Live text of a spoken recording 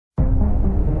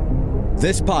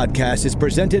This podcast is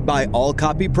presented by All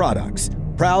Copy Products,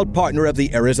 proud partner of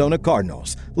the Arizona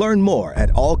Cardinals. Learn more at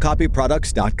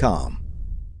allcopyproducts.com.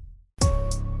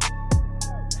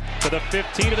 To the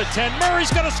 15, to the 10. Murray's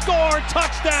going to score.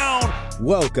 Touchdown.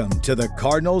 Welcome to the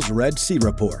Cardinals Red Sea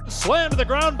Report. Slammed to the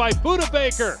ground by Budda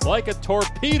Baker. Like a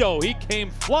torpedo, he came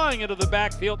flying into the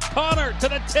backfield. Connor to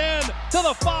the 10, to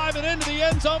the 5, and into the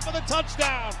end zone for the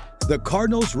touchdown. The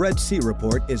Cardinals Red Sea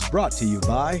Report is brought to you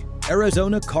by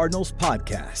Arizona Cardinals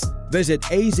Podcast. Visit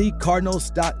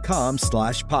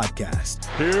azcardinals.com/podcast.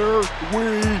 Here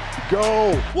we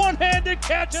go. One-handed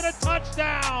catch and a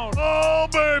touchdown. Oh,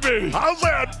 baby. How's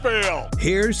that feel?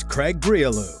 Here's Craig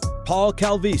Grialou, Paul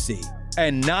Calvisi,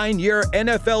 and 9-year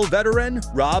NFL veteran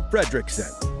Rob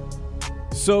Fredrickson.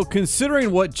 So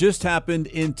considering what just happened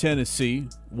in Tennessee,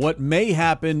 what may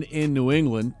happen in New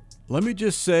England, let me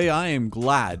just say I am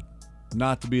glad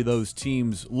not to be those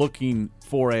teams looking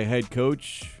for a head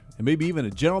coach and maybe even a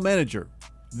general manager.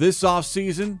 This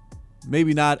offseason,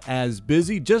 maybe not as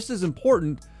busy, just as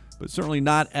important, but certainly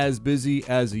not as busy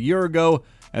as a year ago,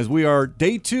 as we are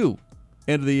day 2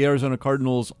 into the Arizona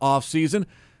Cardinals offseason.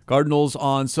 Cardinals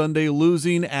on Sunday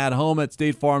losing at home at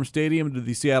State Farm Stadium to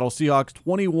the Seattle Seahawks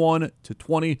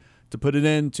 21-20 to put it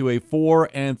into a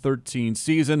 4-13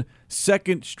 season.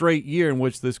 Second straight year in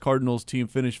which this Cardinals team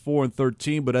finished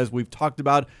 4-13. But as we've talked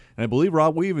about, and I believe,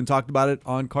 Rob, we even talked about it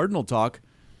on Cardinal Talk,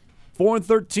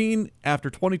 4-13 after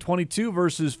 2022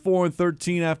 versus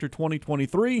 4-13 after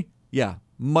 2023. Yeah,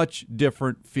 much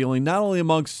different feeling, not only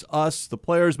amongst us, the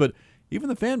players, but even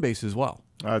the fan base as well.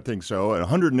 I think so. A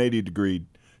 180-degree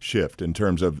shift in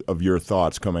terms of your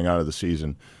thoughts coming out of the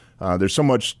season. There's so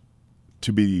much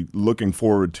to be looking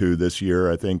forward to this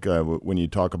year. I think when you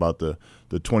talk about the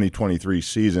 2023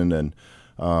 season and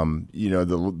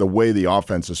the way the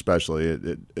offense,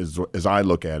 especially as I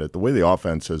look at it, the way the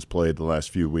offense has played the last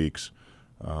few weeks.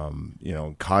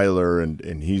 Kyler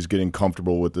and he's getting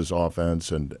comfortable with this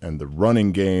offense and the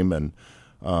running game and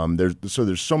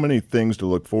there's so many things to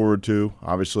look forward to.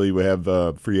 Obviously, we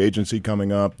have free agency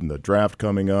coming up and the draft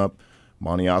coming up.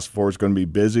 Monty Ossenfort is going to be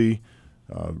busy.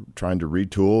 Trying to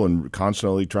retool and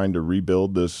constantly trying to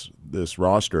rebuild this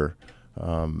roster.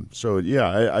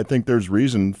 I think there's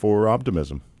reason for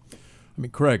optimism. I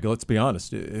mean, Craig, let's be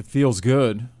honest. It feels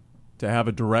good to have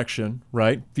a direction,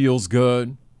 right? Feels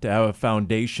good to have a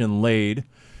foundation laid.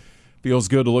 Feels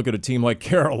good to look at a team like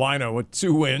Carolina with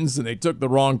 2 wins, and they took the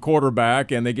wrong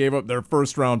quarterback, and they gave up their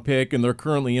first-round pick, and they're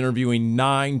currently interviewing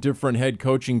 9 different head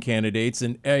coaching candidates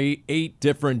and 8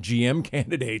 different GM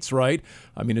candidates, right?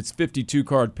 I mean, it's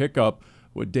 52-card pickup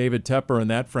with David Tepper in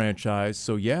that franchise.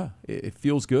 So, yeah, it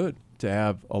feels good to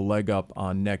have a leg up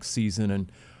on next season,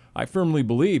 and I firmly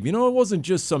believe, it wasn't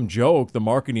just some joke, the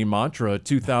marketing mantra, a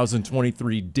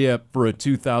 2023 dip for a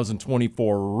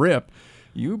 2024 rip.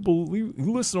 You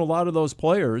listen to a lot of those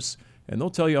players, and they'll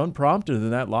tell you unprompted in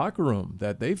that locker room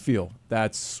that they feel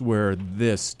that's where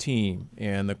this team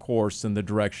and the course and the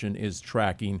direction is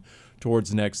tracking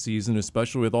towards next season,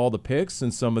 especially with all the picks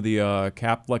and some of the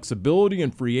cap flexibility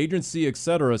and free agency, et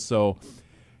cetera. So,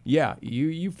 yeah,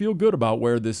 you feel good about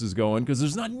where this is going because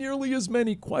there's not nearly as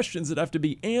many questions that have to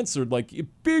be answered, like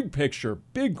big picture,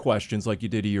 big questions like you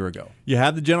did a year ago. You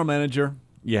have the general manager.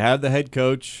 You have the head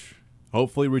coach.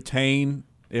 Hopefully retain,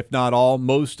 if not all,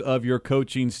 most of your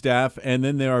coaching staff. And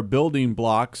then there are building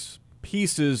blocks,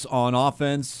 pieces on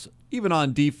offense, even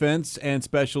on defense and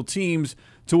special teams,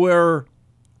 to where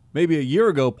maybe a year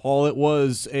ago, Paul, it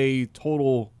was a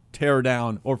total tear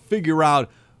down or figure out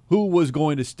who was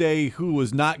going to stay, who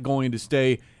was not going to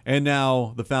stay. And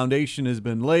now the foundation has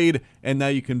been laid, and now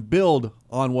you can build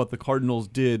on what the Cardinals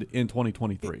did in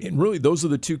 2023. And really, those are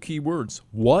the 2 key words,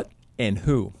 what and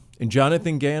who. And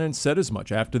Jonathan Gannon said as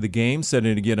much after the game, said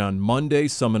it again on Monday,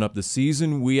 summing up the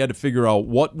season. We had to figure out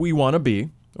what we want to be,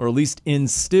 or at least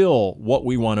instill what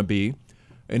we want to be,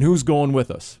 and who's going with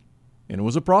us. And it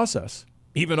was a process,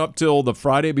 even up till the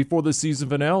Friday before the season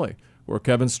finale, where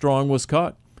Kevin Strong was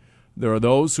cut. There are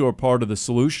those who are part of the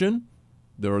solution.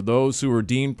 There are those who are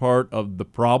deemed part of the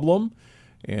problem.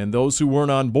 And those who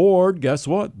weren't on board, guess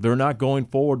what? They're not going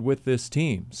forward with this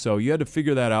team. So you had to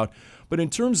figure that out. But in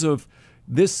terms of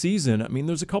this season, I mean,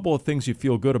 there's a couple of things you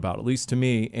feel good about, at least to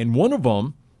me. And one of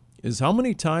them is how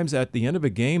many times at the end of a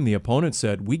game the opponent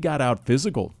said, we got out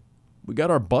physical. We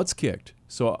got our butts kicked.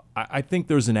 So I think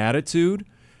there's an attitude.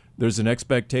 There's an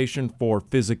expectation for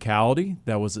physicality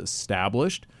that was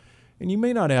established. And you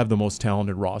may not have the most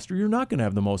talented roster. You're not going to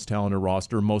have the most talented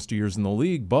roster most years in the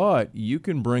league, but you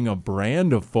can bring a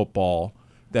brand of football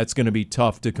that's going to be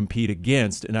tough to compete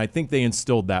against. And I think they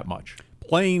instilled that much.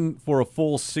 Playing for a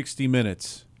full 60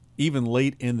 minutes, even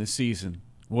late in the season,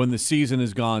 when the season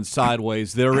has gone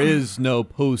sideways. There is no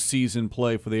postseason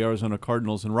play for the Arizona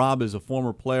Cardinals. And Rob, as a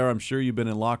former player, I'm sure you've been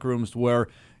in locker rooms where,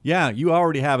 yeah, you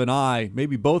already have an eye,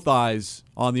 maybe both eyes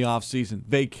on the offseason,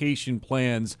 vacation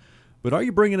plans. But are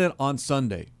you bringing it on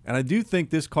Sunday? And I do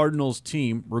think this Cardinals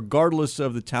team, regardless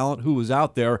of the talent who was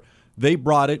out there, they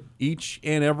brought it each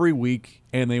and every week,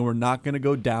 and they were not going to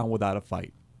go down without a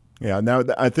fight. Yeah, now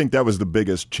I think that was the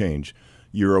biggest change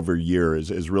year over year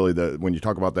is really when you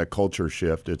talk about that culture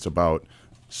shift, it's about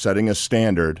setting a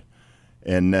standard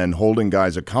and then holding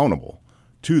guys accountable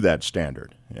to that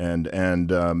standard. And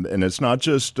it's not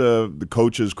just the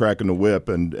coaches cracking the whip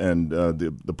and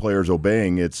the players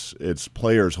obeying. It's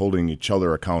players holding each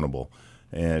other accountable.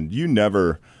 And you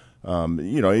never,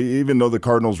 even though the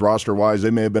Cardinals roster-wise,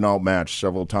 they may have been outmatched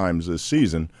several times this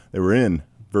season, they were in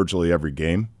virtually every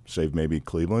game, save maybe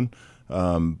Cleveland.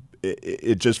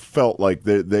 It just felt like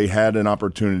they had an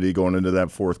opportunity going into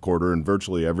that fourth quarter in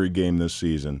virtually every game this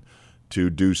season to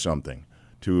do something,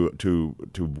 to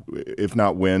if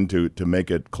not win, to make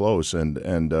it close, and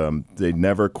they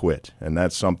never quit, and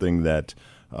that's something that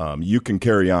you can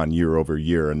carry on year over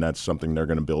year, and that's something they're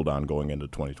going to build on going into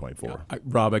 2024.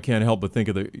 Rob, I can't help but think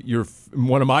of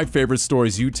one of my favorite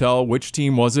stories you tell. Which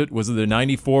team was it? Was it the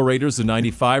 '94 Raiders, the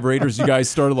 '95 Raiders? You guys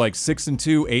started like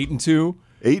 6-2, 8-2.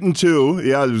 8-2,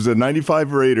 yeah. It was a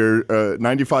 95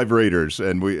 Raiders,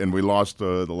 and we lost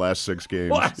the last 6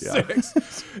 games.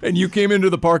 Six, and you came into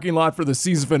the parking lot for the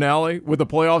season finale with the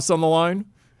playoffs on the line.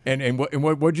 And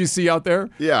what'd you see out there?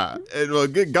 Yeah,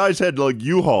 and guys had like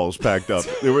U-Hauls packed up.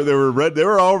 They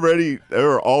were already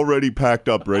packed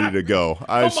up, ready to go.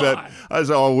 I said,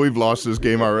 oh, we've lost this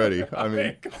game already. I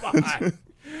mean, come on.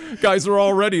 Guys are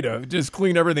all ready to just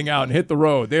clean everything out and hit the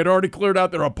road. They had already cleared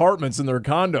out their apartments and their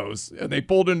condos, and they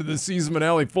pulled into the season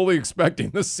finale fully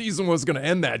expecting the season was going to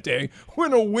end that day.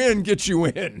 When a win gets you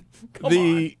in. Come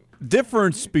on.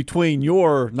 Difference between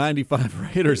your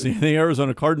 95 Raiders and the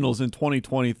Arizona Cardinals in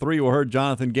 2023, we heard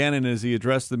Jonathan Gannon as he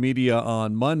addressed the media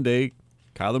on Monday.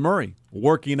 Kyler Murray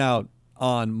working out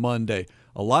on Monday.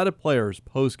 A lot of players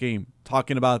post-game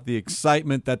talking about the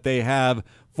excitement that they have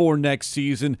for next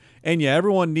season. And yeah,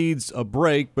 everyone needs a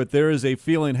break, but there is a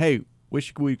feeling, hey,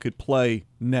 wish we could play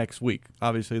next week.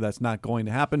 Obviously, that's not going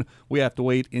to happen. We have to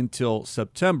wait until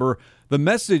September. The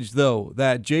message, though,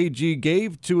 that JG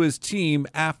gave to his team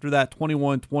after that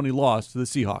 21-20 loss to the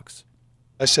Seahawks.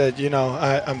 I said,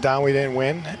 I'm down we didn't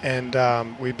win,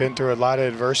 and we've been through a lot of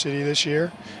adversity this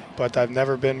year, but I've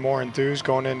never been more enthused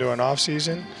going into an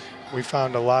offseason. We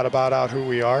found a lot out who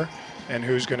we are and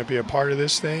who's going to be a part of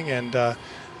this thing, and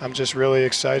I'm just really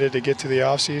excited to get to the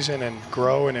offseason and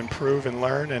grow and improve and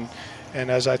learn, and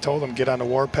as I told them, get on the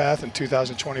warpath in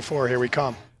 2024. Here we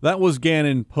come. That was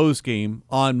Gannon postgame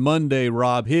on Monday,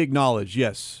 Rob. He acknowledged,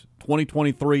 yes,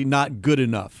 2023 not good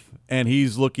enough, and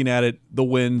he's looking at it, the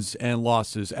wins and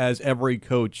losses, as every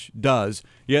coach does.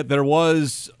 Yet there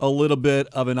was a little bit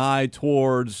of an eye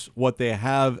towards what they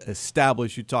have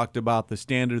established. You talked about the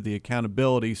standard, the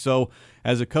accountability. So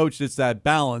as a coach, it's that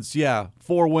balance. Yeah,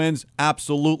 4 wins,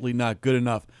 absolutely not good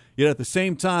enough. Yet at the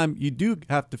same time, you do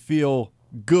have to feel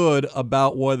good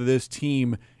about whether this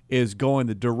team is going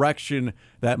the direction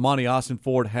that Monty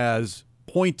Austin-Ford has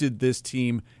pointed this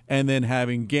team, and then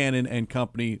having Gannon and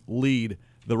company lead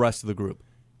the rest of the group.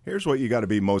 Here's what you got to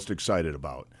be most excited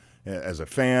about. As a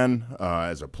fan,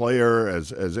 as a player,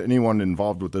 as anyone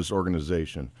involved with this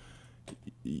organization,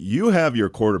 you have your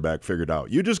quarterback figured out.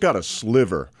 You just got a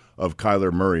sliver of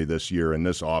Kyler Murray this year in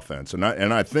this offense. And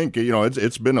I think,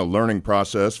 it's been a learning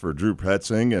process for Drew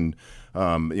Petzing, and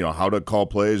how to call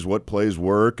plays, what plays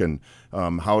work, and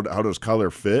how does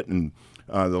Kyler fit. And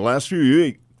the last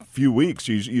few weeks,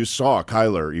 you saw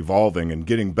Kyler evolving and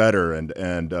getting better,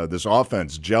 and this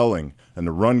offense gelling, and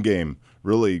the run game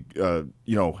really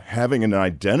having an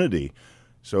identity.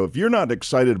 So if you're not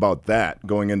excited about that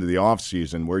going into the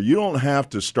offseason, where you don't have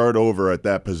to start over at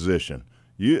that position,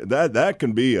 that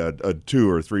can be a 2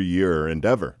 or 3 year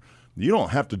endeavor. You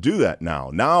don't have to do that now.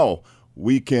 Now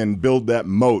we can build that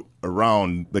moat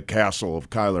around the castle of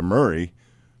Kyler Murray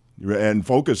and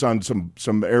focus on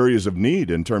some areas of need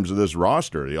in terms of this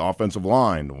roster: the offensive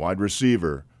line, wide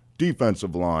receiver,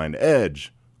 defensive line,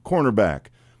 edge, cornerback.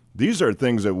 These are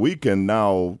things that we can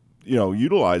now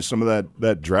utilize some of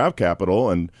that draft capital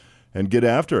and get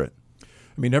after it.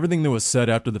 I mean, everything that was said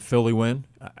after the Philly win,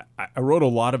 I wrote a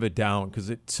lot of it down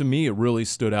because to me it really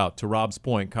stood out. To Rob's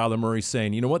point, Kyler Murray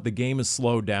saying, you know what, the game is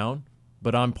slowed down,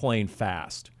 but I'm playing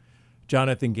fast.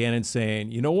 Jonathan Gannon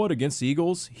saying, you know what, against the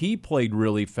Eagles, he played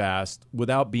really fast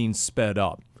without being sped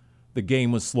up. The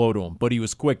game was slow to him, but he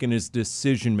was quick in his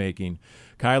decision-making.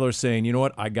 Kyler saying, you know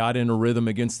what, I got in a rhythm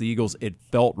against the Eagles. It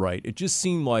felt right. It just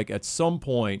seemed like at some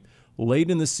point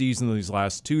late in the season, these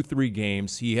last 2-3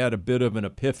 games, he had a bit of an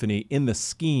epiphany in the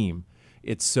scheme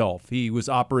itself. He was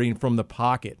operating from the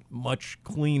pocket, much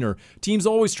cleaner. Teams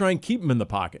always try and keep him in the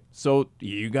pocket. So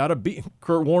you got to be.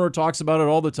 Kurt Warner talks about it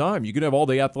all the time. You can have all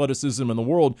the athleticism in the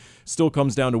world, still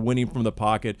comes down to winning from the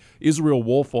pocket. Israel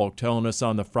Woolfolk telling us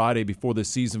on the Friday before the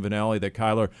season finale that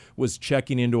Kyler was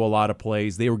checking into a lot of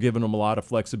plays. They were giving him a lot of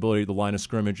flexibility at the line of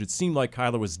scrimmage. It seemed like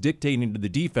Kyler was dictating to the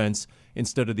defense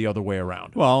instead of the other way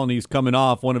around. Well, and he's coming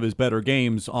off one of his better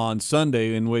games on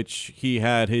Sunday in which he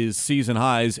had his season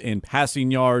highs in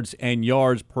passing yards and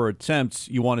yards per attempt.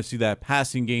 You want to see that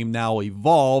passing game now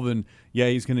evolve, and yeah,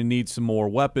 he's going to need some more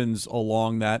weapons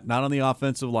along that. Not on the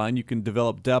offensive line. You can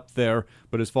develop depth there,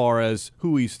 but as far as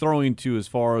who he's throwing to, as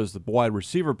far as the wide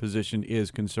receiver position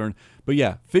is concerned. But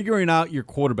yeah, figuring out your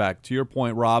quarterback, to your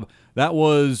point, Rob, that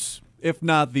was, if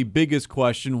not the biggest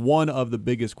question, one of the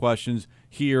biggest questions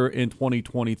here in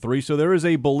 2023. So there is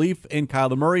a belief in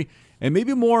Kyler Murray, and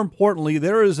maybe more importantly,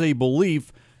 there is a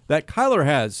belief that Kyler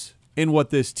has in what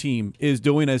this team is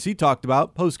doing, as he talked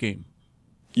about post-game.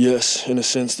 Yes, in a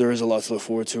sense, there is a lot to look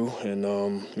forward to, and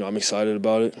I'm excited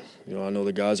about it. I know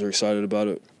the guys are excited about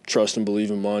it. Trust and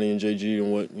believe in Monty and JG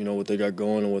and what they got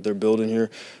going and what they're building here.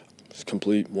 It's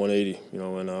complete 180,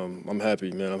 and I'm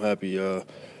happy, man. I'm happy in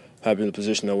the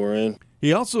position that we're in.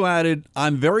 He also added,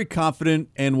 I'm very confident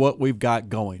in what we've got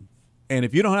going. And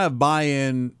if you don't have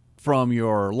buy-in from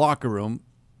your locker room,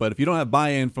 but if you don't have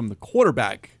buy-in from the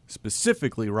quarterback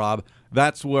specifically, Rob,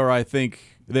 that's where I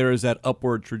think there is that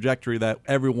upward trajectory that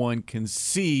everyone can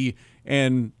see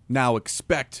and now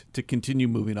expect to continue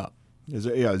moving up. Is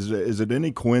it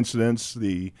any coincidence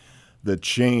the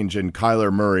change in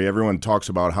Kyler Murray? Everyone talks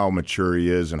about how mature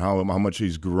he is and how much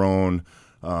he's grown.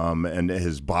 And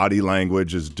his body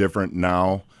language is different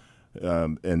now,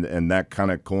 and that kind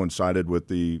of coincided with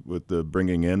the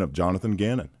bringing in of Jonathan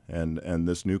Gannon and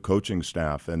this new coaching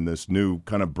staff and this new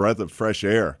kind of breath of fresh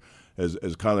air, as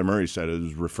Kyler Murray said, it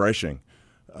was refreshing.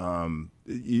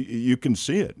 You can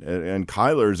see it, and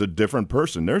Kyler is a different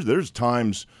person. There's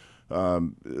times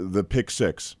the pick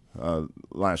six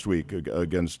last week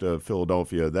against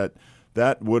Philadelphia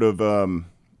that would have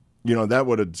that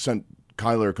would have sent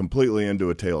Kyler completely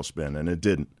into a tailspin, and it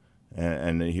didn't.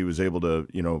 And he was able to,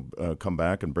 come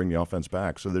back and bring the offense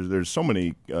back. So there's so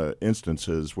many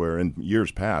instances where in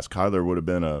years past, Kyler would have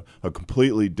been a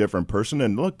completely different person.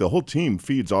 And look, the whole team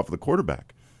feeds off of the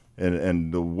quarterback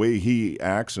and the way he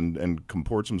acts and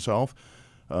comports himself.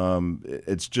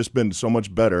 It's just been so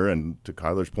much better. And to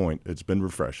Kyler's point, it's been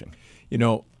refreshing.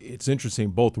 It's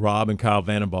interesting. Both Rob and Kyle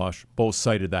Vandenbosch both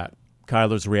cited that.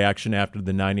 Kyler's reaction after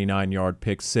the 99-yard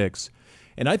pick six.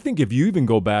 And I think if you even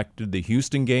go back to the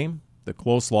Houston game, the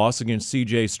close loss against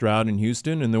C.J. Stroud in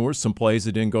Houston, and there were some plays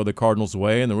that didn't go the Cardinals'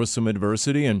 way, and there was some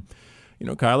adversity, and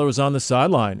Kyler was on the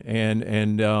sideline,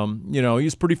 and he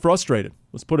was pretty frustrated.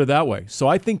 Let's put it that way. So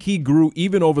I think he grew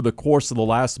even over the course of the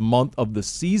last month of the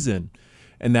season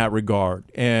in that regard.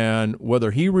 And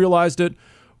whether he realized it,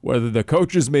 whether the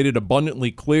coaches made it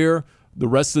abundantly clear, the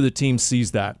rest of the team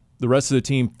sees that. The rest of the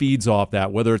team feeds off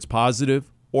that, whether it's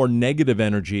positive or negative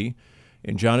energy.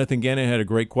 And Jonathan Gannon had a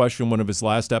great question in one of his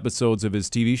last episodes of his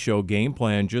TV show Game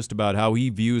Plan, just about how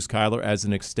he views Kyler as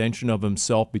an extension of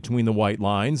himself between the white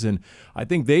lines. And I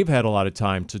think they've had a lot of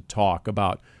time to talk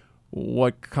about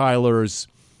what Kyler's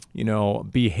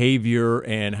behavior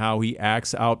and how he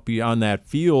acts out beyond that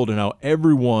field, and how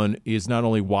everyone is not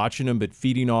only watching him but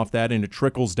feeding off that, and it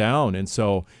trickles down. And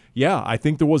so, yeah, I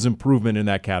think there was improvement in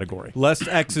that category. Less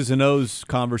X's and O's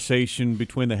conversation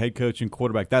between the head coach and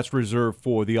quarterback. That's reserved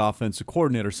for the offensive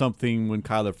coordinator, something when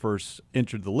Kyler first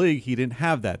entered the league, he didn't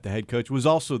have that. The head coach was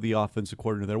also the offensive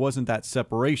coordinator. There wasn't that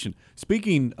separation.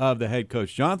 Speaking of the head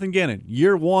coach, Jonathan Gannon,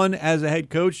 year one as a head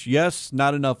coach, yes,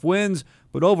 not enough wins,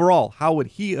 but overall, how would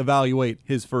he evaluate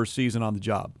his first season on the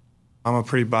job? I'm a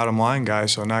pretty bottom line guy,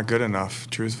 so not good enough,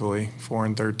 truthfully,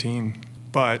 4-13.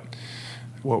 But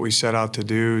what we set out to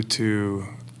do to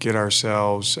get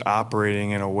ourselves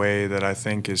operating in a way that I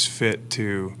think is fit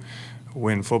to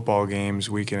win football games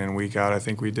week in and week out, I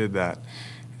think we did that.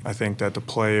 I think that the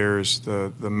players,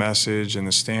 the message and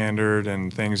the standard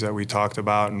and things that we talked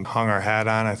about and hung our hat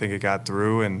on, I think it got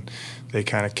through, and they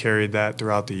kind of carried that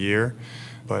throughout the year.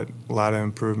 But a lot of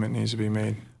improvement needs to be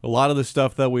made. A lot of the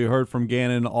stuff that we heard from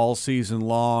Gannon all season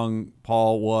long,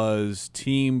 Paul, was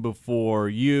team before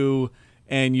you,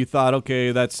 and you thought,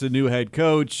 okay, that's the new head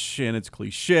coach, and it's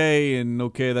cliche, and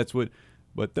okay, that's what.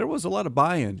 but there was a lot of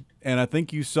buy-in, and I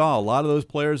think you saw a lot of those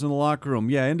players in the locker room.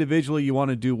 Yeah, individually you want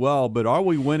to do well, but are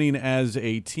we winning as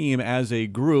a team, as a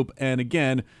group? And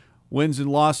again, wins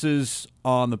and losses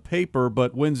on the paper,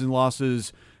 but wins and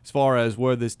losses as far as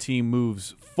where this team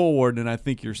moves forward, and I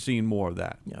think you're seeing more of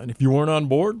that. Yeah, and if you weren't on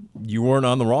board, you weren't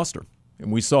on the roster.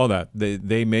 And we saw that.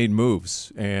 They made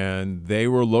moves, and they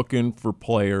were looking for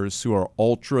players who are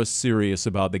ultra serious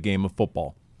about the game of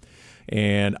football.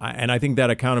 And I think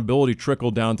that accountability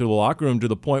trickled down through the locker room to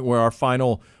the point where our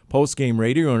final post-game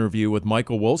radio interview with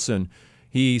Michael Wilson,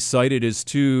 he cited his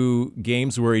 2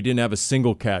 games where he didn't have a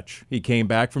single catch. He came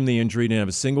back from the injury, didn't have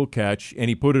a single catch, and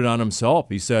he put it on himself.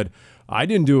 He said, I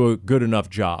didn't do a good enough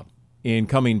job in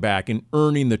coming back and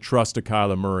earning the trust of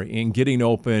Kyler Murray and getting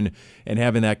open and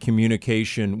having that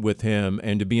communication with him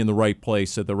and to be in the right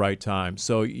place at the right time.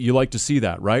 So you like to see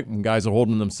that, right? When guys are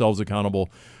holding themselves accountable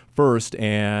first,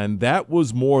 and that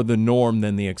was more the norm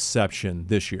than the exception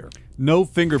this year. No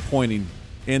finger pointing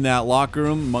in that locker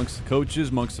room amongst the coaches,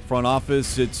 amongst the front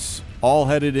office. It's all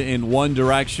headed in one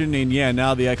direction, and yeah,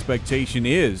 now the expectation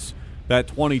is that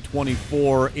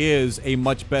 2024 is a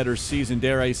much better season,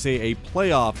 dare I say a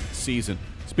playoff season.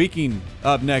 Speaking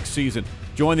of next season,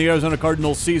 join the Arizona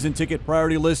Cardinals season ticket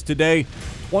priority list today.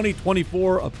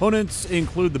 2024 opponents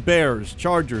include the Bears,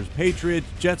 Chargers, Patriots,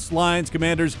 Jets, Lions,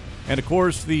 Commanders, and of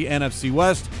course the NFC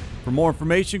West. For more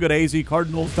information, go to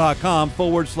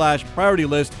azcardinals.com/priority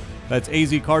list. That's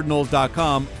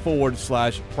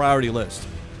azcardinals.com/priority list.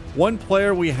 One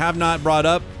player we have not brought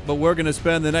up, but we're going to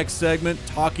spend the next segment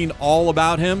talking all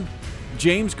about him,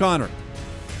 James Conner.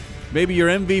 Maybe your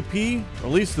MVP, or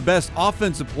at least the best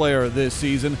offensive player this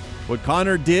season. What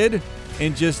Conner did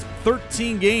in just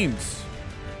 13 games.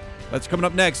 That's coming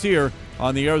up next here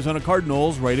on the Arizona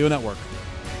Cardinals Radio Network.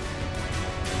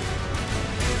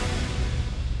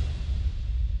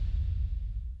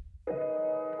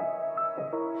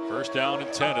 First down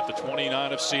and 10 at the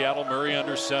 29 of Seattle. Murray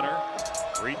under center.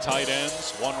 3 tight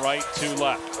ends, 1 right, 2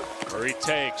 left. Murray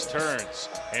takes, turns,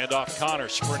 handoff Conner,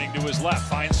 sprinting to his left,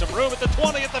 finds some room at the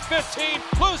 20, at the 15,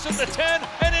 loose at the 10,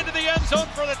 and into the end zone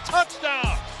for the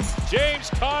touchdown.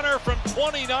 James Conner from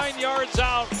 29 yards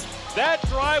out. That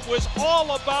drive was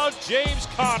all about James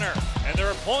Conner, and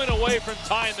they're a point away from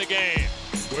tying the game.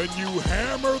 When you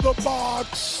hammer the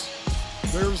box,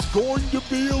 there's going to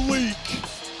be a leak,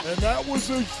 and that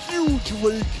was a huge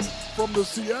leak from the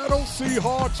Seattle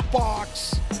Seahawks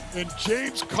box, and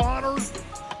James Conner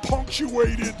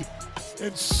punctuated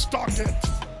and stuck it.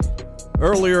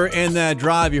 Earlier in that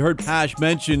drive, you heard Pash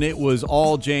mention it was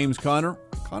all James Conner.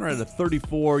 Conner had a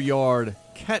 34-yard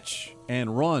catch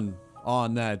and run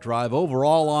on that drive.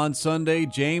 Overall on Sunday,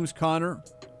 James Conner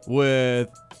with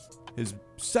his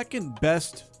second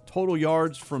best total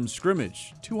yards from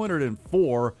scrimmage,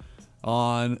 204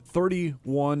 on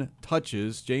 31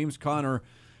 touches. James Conner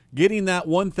getting that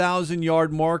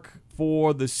 1,000-yard mark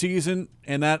for the season,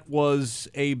 and that was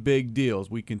a big deal. As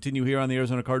we continue here on the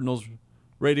Arizona Cardinals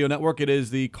Radio Network, it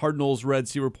is the Cardinals Red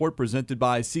Sea Report presented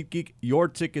by SeatGeek, your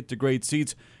ticket to great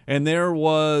seats. And there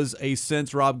was a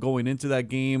sense, Rob, going into that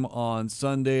game on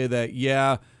Sunday that,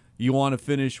 yeah, you want to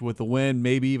finish with a win,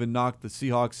 maybe even knock the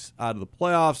Seahawks out of the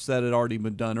playoffs. That had already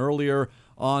been done earlier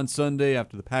on Sunday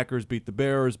after the Packers beat the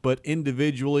Bears. But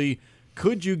individually,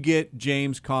 could you get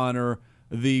James Conner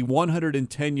the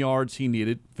 110 yards he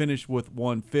needed, finished with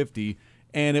 150?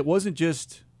 And it wasn't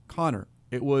just Conner.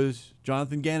 It was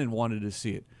Jonathan Gannon wanted to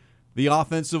see it. The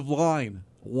offensive line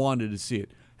wanted to see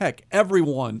it. Heck,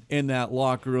 everyone in that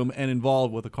locker room and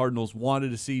involved with the Cardinals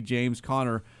wanted to see James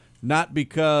Conner, not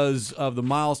because of the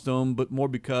milestone, but more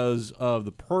because of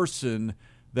the person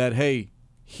that, hey,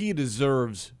 he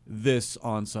deserves this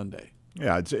on Sunday.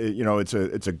 Yeah, it's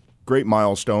a great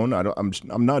milestone.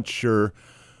 I'm not sure.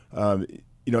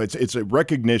 It's a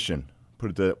recognition.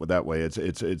 Put it that way.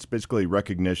 It's basically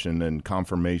recognition and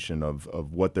confirmation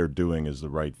of what they're doing is the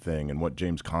right thing and what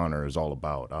James Conner is all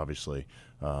about. Obviously,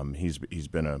 he's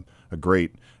been a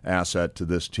great asset to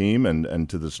this team and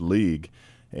to this league,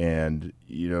 and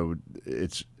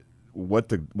it's what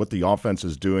the offense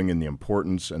is doing and the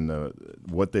importance and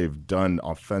what they've done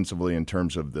offensively in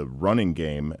terms of the running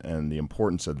game and the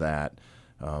importance of that.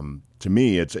 To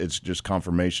me, it's just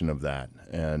confirmation of that,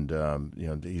 and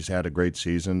he's had a great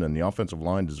season, and the offensive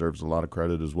line deserves a lot of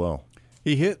credit as well.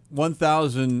 He hit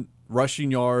 1,000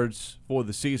 rushing yards for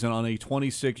the season on a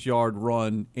 26-yard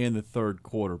run in the third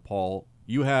quarter. Paul,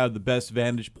 you have the best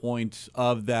vantage point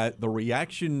of that, the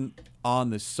reaction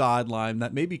on the sideline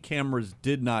that maybe cameras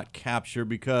did not capture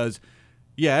because,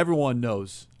 yeah, everyone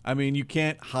knows I mean, you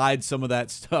can't hide some of that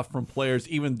stuff from players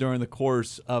even during the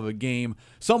course of a game.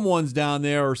 Someone's down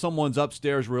there or someone's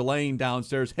upstairs relaying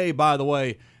downstairs, hey, by the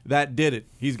way, that did it.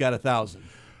 He's got 1,000.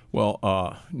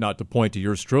 Well, not to point to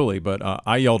yours truly, but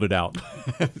I yelled it out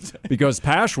because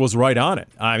Pash was right on it.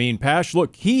 I mean, Pash,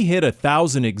 look, he hit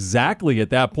 1,000 exactly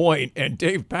at that point, and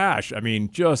Dave Pash, I mean,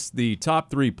 just the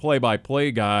top 3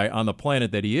 play-by-play guy on the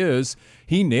planet that he is,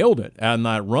 he nailed it on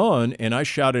that run, and I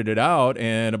shouted it out,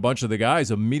 and a bunch of the guys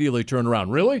immediately turned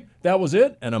around. Really? That was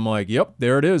it? And I'm like, yep,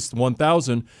 there it is,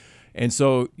 1,000. And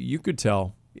so you could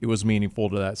tell it was meaningful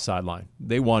to that sideline.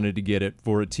 They wanted to get it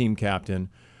for a team captain.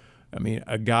 I mean,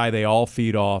 a guy they all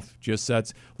feed off. Just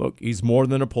sets. Look, he's more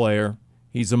than a player.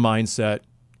 He's a mindset.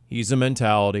 He's a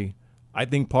mentality. I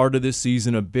think part of this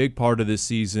season, a big part of this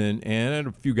season, and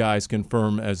a few guys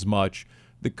confirm as much,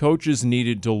 the coaches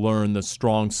needed to learn the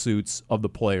strong suits of the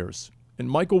players.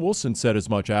 And Michael Wilson said as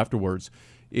much afterwards.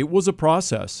 It was a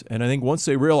process. And I think once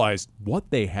they realized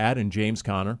what they had in James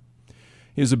Conner,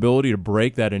 his ability to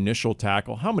break that initial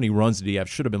tackle, how many runs did he have?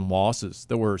 Should have been losses.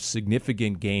 There were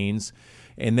significant gains.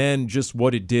 And then just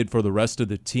what it did for the rest of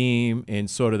the team and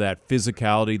sort of that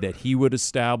physicality that he would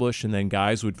establish, and then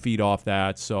guys would feed off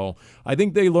that. So I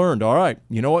think they learned, all right,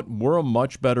 you know what? We're a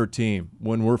much better team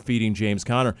when we're feeding James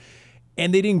Conner.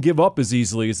 And they didn't give up as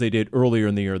easily as they did earlier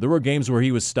in the year. There were games where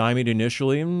he was stymied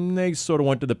initially, and they sort of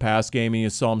went to the pass game, and you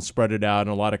saw him spread it out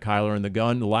and a lot of Kyler in the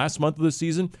gun. The last month of the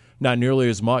season, not nearly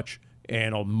as much.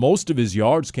 And most of his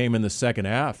yards came in the second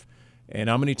half. And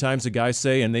how many times did guys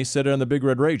say, and they said it on the Big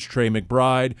Red Rage, Trey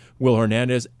McBride, Will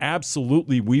Hernandez,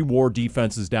 absolutely we wore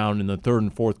defenses down in the third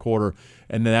and fourth quarter,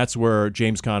 and that's where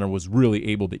James Conner was really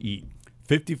able to eat.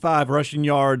 55 rushing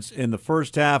yards in the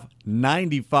first half,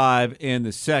 95 in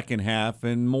the second half,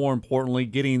 and more importantly,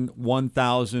 getting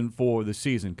 1,000 for the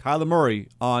season. Kyler Murray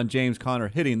on James Conner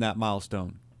hitting that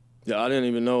milestone. Yeah, I didn't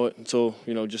even know it until,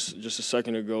 just a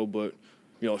second ago, but,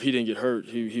 if he didn't get hurt,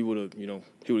 he would have,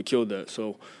 he would have killed that.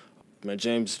 So, man,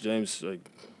 James, like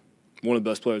one of the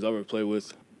best players I've ever played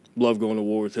with. Love going to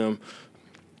war with him.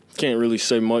 Can't really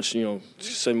say much,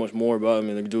 more about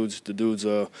him. I mean, the dude's,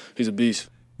 he's a beast.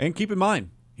 And keep in mind,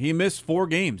 he missed 4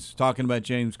 games, talking about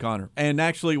James Conner. And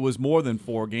actually, it was more than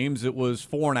 4 games. It was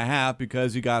 4.5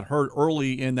 because he got hurt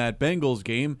early in that Bengals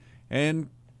game. And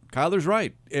Kyler's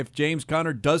right. If James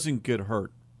Conner doesn't get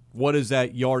hurt, what is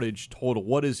that yardage total?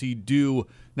 What does he do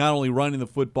not only running the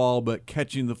football but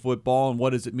catching the football, and what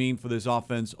does it mean for this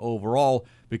offense overall?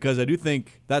 Because I do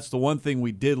think that's the one thing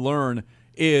we did learn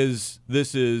is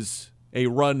this is a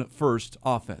run-first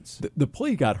offense. The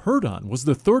play he got hurt on was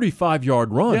the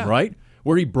 35-yard run, right?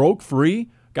 Where he broke free,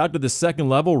 got to the second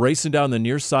level, racing down the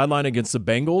near sideline against the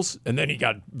Bengals, and then he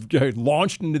got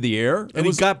launched into the air. And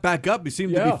he got back up. He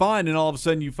seemed to be fine, and all of a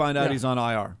sudden you find out he's on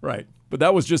IR. Right. But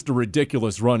that was just a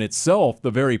ridiculous run itself,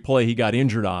 the very play he got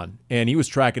injured on. And he was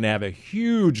tracking to have a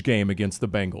huge game against the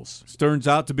Bengals. This turns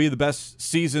out to be the best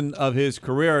season of his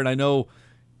career, and I know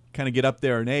kind of get up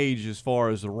there in age as far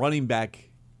as the running back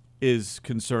is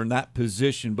concerned, that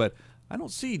position, but I don't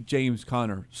see James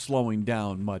Conner slowing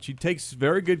down much. He takes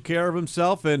very good care of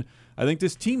himself, and I think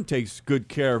this team takes good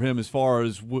care of him as far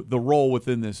as the role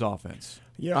within this offense.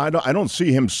 Yeah, I don't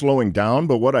see him slowing down,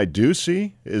 but what I do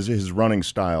see is his running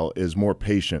style is more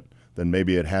patient than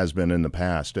maybe it has been in the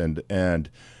past. And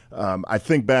I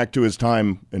think back to his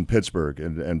time in Pittsburgh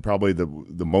and probably the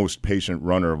most patient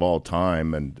runner of all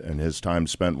time and his time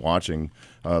spent watching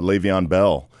Le'Veon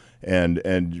Bell.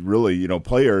 And really,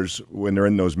 players, when they're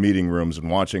in those meeting rooms and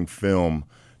watching film,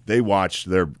 they watch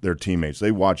their teammates.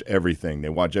 They watch everything. They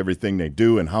watch everything they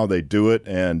do and how they do it.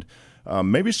 And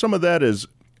maybe some of that has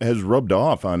rubbed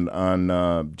off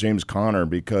on James Conner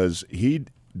because he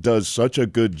does such a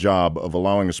good job of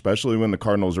allowing, especially when the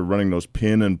Cardinals are running those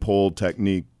pin and pull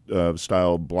technique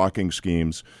style blocking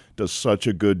schemes, does such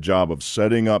a good job of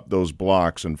setting up those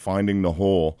blocks and finding the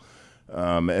hole.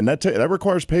 And that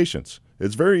requires patience.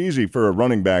 It's very easy for a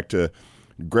running back to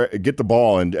get the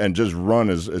ball and just run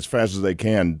as fast as they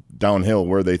can downhill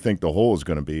where they think the hole is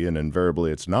going to be, and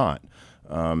invariably it's not.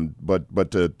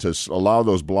 But to allow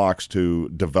those blocks to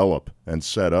develop and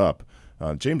set up,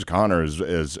 James Conner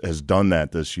has done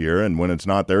that this year, and when it's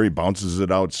not there, he bounces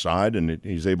it outside, and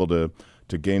he's able to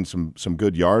gain some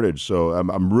good yardage. So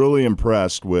I'm really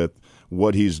impressed with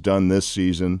what he's done this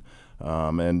season,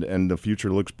 and the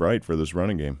future looks bright for this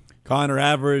running game. Conner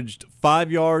averaged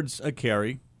 5 yards a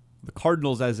carry. The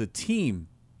Cardinals as a team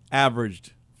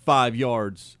averaged 5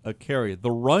 yards a carry.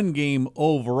 The run game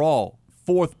overall,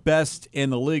 4th best in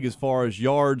the league as far as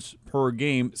yards per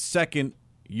game, 2nd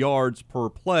yards per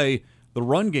play. The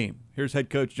run game. Here's head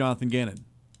coach Jonathan Gannon.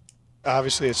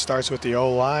 Obviously, it starts with the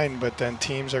O-line, but then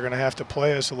teams are going to have to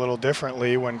play us a little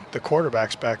differently when the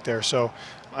quarterback's back there. So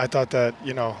I thought that,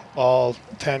 all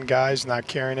 10 guys not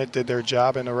carrying it did their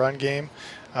job in the run game.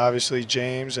 Obviously,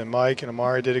 James and Mike and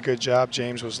Amari did a good job.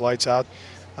 James was lights out.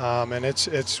 And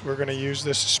we're going to use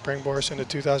this to springboard us into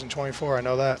 2024. I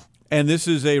know that. And this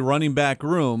is a running back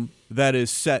room that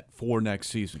is set for next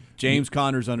season. James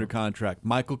Conner's under contract.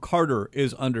 Michael Carter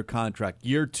is under contract.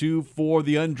 Year 2 for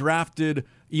the undrafted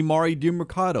Imari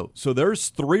DiMercado. So there's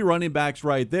 3 running backs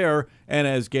right there. And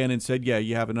as Gannon said, yeah,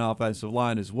 you have an offensive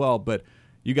line as well. But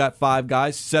you got 5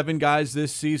 guys, 7 guys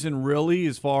this season, really,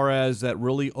 as far as that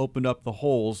really opened up the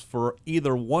holes for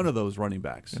either one of those running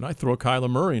backs. And I throw Kyler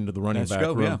Murray into the running back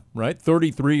room, yeah. Right?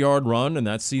 33-yard run in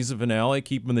that season finale,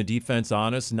 keeping the defense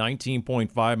honest,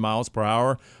 19.5 miles per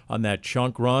hour on that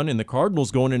chunk run. And the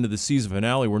Cardinals going into the season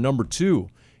finale were number 2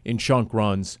 in chunk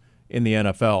runs in the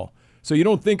NFL. So you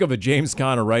don't think of a James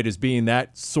Conner, right, as being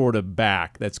that sort of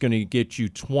back that's going to get you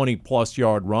 20-plus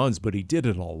yard runs, but he did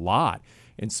it a lot.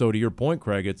 And so to your point,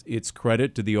 Craig, it's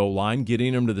credit to the O-line,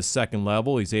 getting him to the second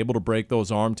level. He's able to break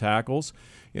those arm tackles.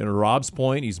 To Rob's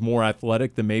point, he's more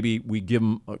athletic than maybe we give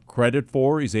him credit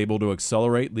for. He's able to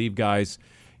accelerate, leave guys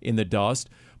in the dust.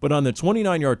 But on the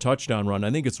 29-yard touchdown run, I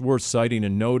think it's worth citing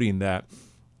and noting that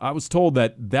I was told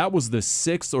that was the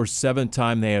 6th or 7th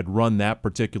time they had run that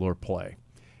particular play.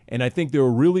 And I think they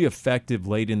were really effective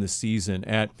late in the season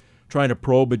at trying to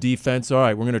probe a defense. All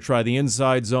right, we're going to try the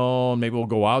inside zone. Maybe we'll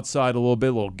go outside a little bit,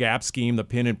 a little gap scheme, the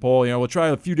pin and pull. We'll try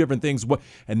a few different things.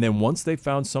 And then once they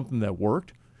found something that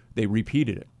worked, they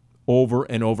repeated it over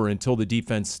and over until the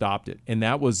defense stopped it. And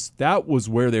that was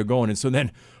where they're going. And so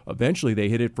then eventually they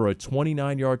hit it for a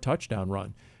 29-yard touchdown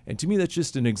run. And to me, that's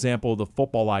just an example of the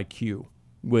football IQ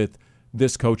with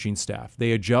this coaching staff.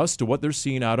 They adjust to what they're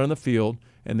seeing out on the field,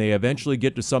 and they eventually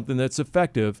get to something that's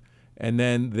effective. And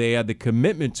then they had the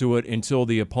commitment to it until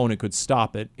the opponent could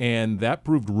stop it, and that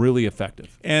proved really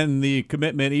effective. And the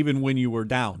commitment even when you were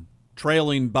down,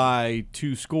 trailing by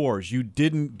 2 scores. You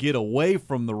didn't get away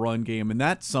from the run game, and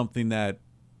that's something that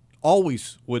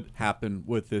always would happen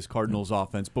with this Cardinals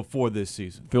offense before this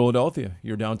season. Philadelphia,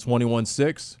 you're down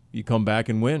 21-6. You come back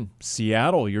and win.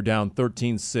 Seattle, you're down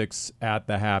 13-6 at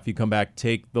the half. You come back,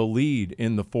 take the lead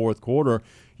in the fourth quarter.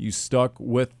 You stuck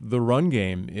with the run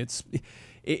game.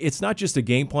 It's not just a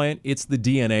game plan, it's the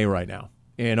DNA right now.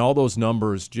 And all those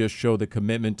numbers just show the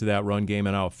commitment to that run game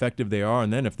and how effective they are.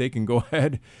 And then if they can go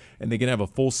ahead and they can have a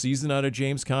full season out of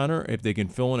James Conner, if they can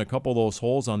fill in a couple of those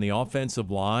holes on the offensive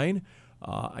line,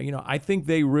 I think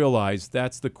they realize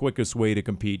that's the quickest way to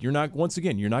compete. You're not going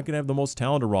to have the most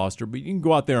talented roster, but you can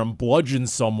go out there and bludgeon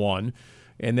someone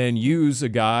and then use a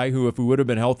guy who, if he would have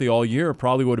been healthy all year,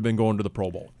 probably would have been going to the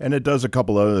Pro Bowl. And it does a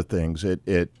couple other things.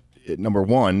 Number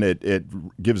one,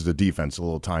 it gives the defense a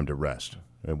little time to rest.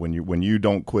 When you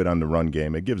don't quit on the run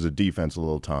game, it gives the defense a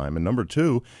little time. And number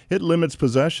 2, it limits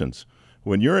possessions.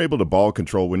 When you're able to ball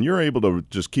control, when you're able to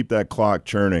just keep that clock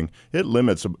churning, it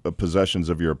limits possessions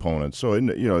of your opponents. So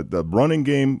the running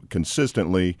game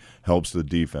consistently helps the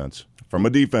defense. From a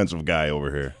defensive guy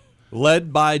over here.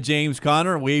 Led by James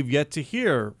Conner, we've yet to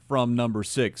hear from number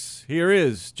 6. Here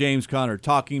is James Conner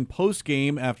talking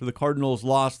post-game after the Cardinals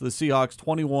lost the Seahawks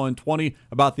 21-20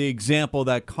 about the example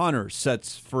that Conner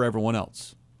sets for everyone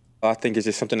else. I think it's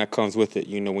just something that comes with it,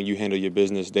 when you handle your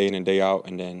business day in and day out.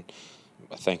 And then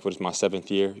I think it's my 7th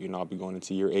year. I'll be going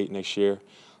into year 8 next year,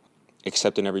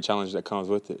 accepting every challenge that comes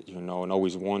with it, and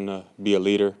always wanting to be a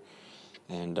leader.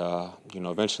 And,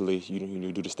 eventually,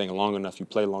 you do this thing long enough, you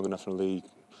play long enough in the league,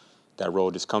 that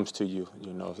role just comes to you.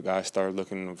 The guys start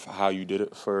looking at how you did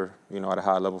it for, at a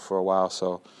high level for a while.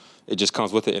 So it just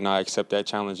comes with it, and I accept that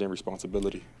challenge and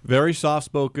responsibility. Very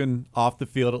soft-spoken off the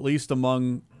field, at least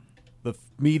among the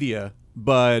media.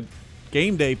 But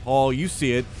game day, Paul, you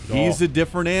see it. He's a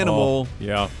different animal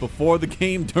before the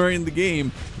game, during the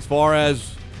game, as far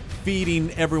as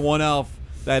feeding everyone else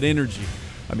that energy.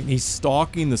 I mean, he's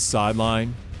stalking the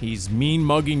sideline. He's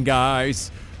mean-mugging guys.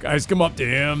 Guys come up to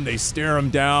him, they stare him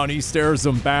down, he stares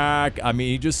them back. I mean,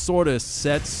 he just sort of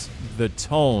sets the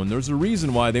tone. There's a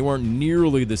reason why they weren't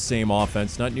nearly the same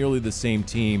offense, not nearly the same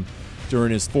team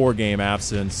during his 4-game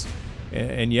absence.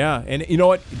 And you know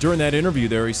what? During that interview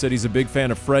there, he said he's a big fan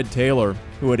of Fred Taylor,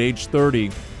 who at age 30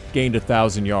 gained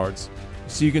 1,000 yards.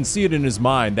 So you can see it in his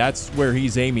mind. That's where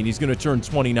he's aiming. He's going to turn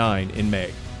 29 in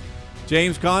May.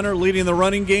 James Conner leading the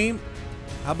running game.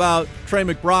 How about Trey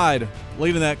McBride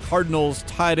leading that Cardinals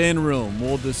tight end room?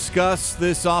 We'll discuss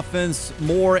this offense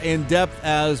more in depth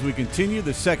as we continue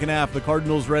the second half of the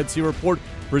Cardinals Red Sea Report,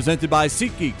 presented by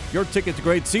SeatGeek. Your ticket to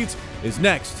great seats is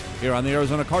next here on the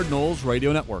Arizona Cardinals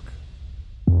Radio Network.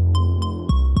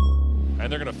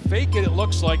 And they're going to fake it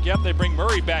looks like. Yep, they bring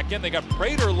Murray back in. They got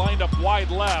Prater lined up wide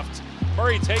left.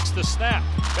 Murray takes the snap.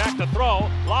 Back to throw.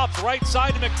 Lobs right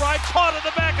side to McBride. Caught in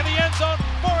the back of the end zone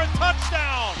for a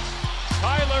touchdown.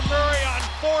 Kyler Murray on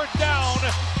 4th down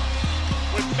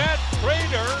with Matt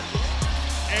Prater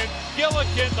and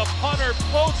Gillikin, the punter,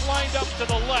 both lined up to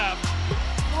the left.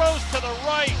 Throws to the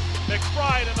right.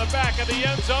 McBride in the back of the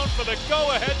end zone for the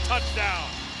go-ahead touchdown.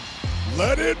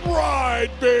 Let it ride,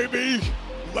 baby.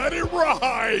 Let it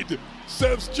ride,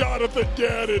 says Jonathan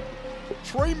Gannon.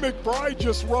 Trey McBride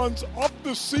just runs up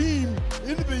the seam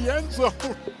into the end zone,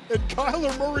 and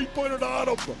Kyler Murray put it on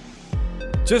him.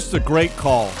 Just a great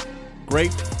call.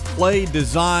 Great play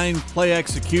design, play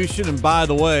execution. And by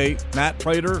the way, Matt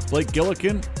Prater, Blake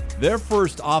Gillikin, their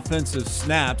first offensive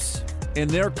snaps in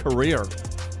their career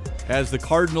as the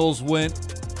Cardinals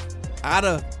went out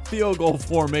of field goal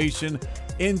formation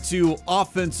into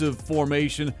offensive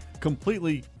formation,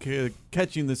 completely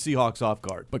catching the Seahawks off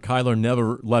guard. But Kyler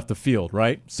never left the field,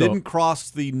 right? Didn't cross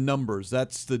the numbers.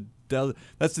 That's the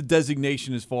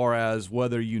designation as far as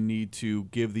whether you need to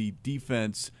give the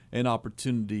defense an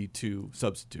opportunity to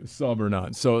substitute. Sub or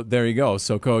not. So there you go.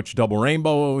 So Coach Double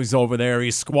Rainbow is over there.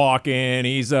 He's squawking.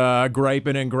 He's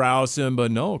griping and grousing.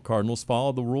 But no, Cardinals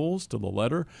followed the rules to the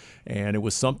letter. And it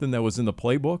was something that was in the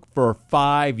playbook for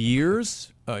 5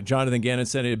 years. Jonathan Gannon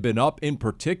said it had been up in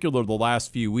particular the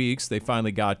last few weeks. They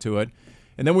finally got to it.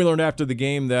 And then we learned after the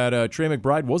game that Trey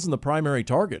McBride wasn't the primary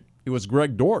target. It was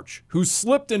Greg Dortch, who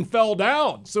slipped and fell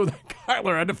down. So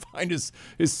Kyler had to find his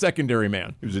secondary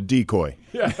man. He was a decoy.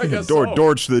 Yeah, I guess so.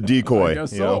 Dortch the decoy. I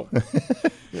guess so.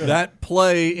 Yeah. That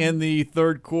play in the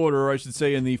third quarter, or I should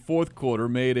say in the fourth quarter,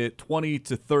 made it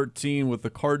 20-13 with the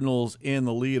Cardinals in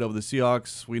the lead over the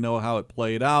Seahawks. We know how it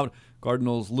played out.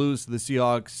 Cardinals lose to the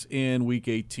Seahawks in Week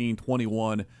 18,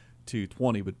 21-20.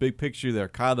 But big picture there,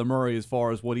 Kyler Murray, as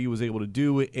far as what he was able to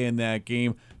do in that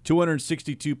game,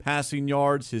 262 passing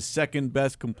yards, his second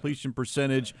best completion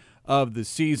percentage of the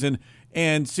season,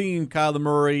 and seeing Kyler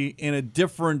Murray in a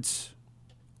different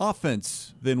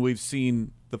offense than we've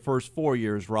seen the first 4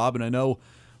 years, Rob. And I know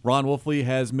Ron Wolfley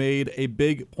has made a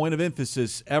big point of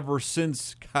emphasis ever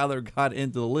since Kyler got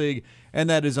into the league, and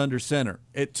that is under center.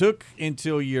 It took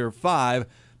until year 5,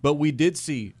 but we did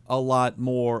see a lot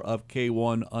more of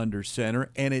K1 under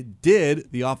center, and it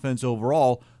did, the offense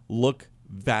overall, look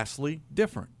vastly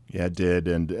different. Yeah, it did.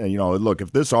 And look,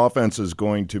 if this offense is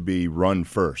going to be run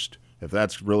first, if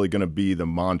that's really going to be the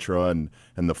mantra and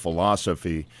the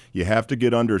philosophy, you have to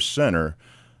get under center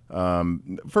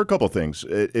for a couple things.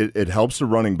 It helps the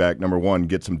running back, number one,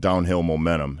 get some downhill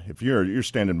momentum. If you're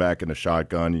standing back in a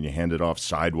shotgun and you hand it off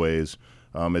sideways,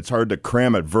 it's hard to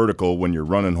cram it vertical when you're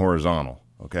running horizontal,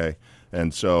 okay?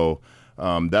 And so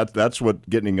that's what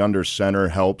getting under center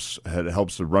helps. It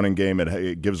helps the running game.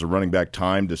 It gives the running back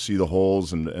time to see the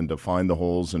holes and to find the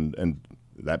holes and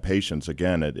that patience,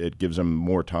 again, it gives them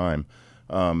more time.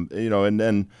 And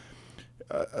then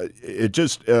it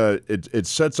just it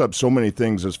sets up so many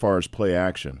things as far as play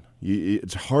action.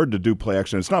 It's hard to do play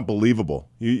action. It's not believable.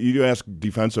 You ask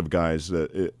defensive guys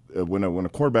that when a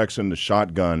quarterback's in the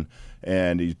shotgun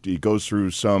and he goes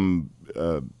through some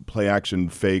play action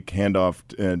fake handoff,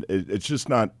 and it's just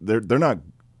not. They're not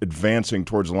advancing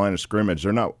towards the line of scrimmage.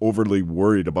 They're not overly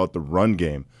worried about the run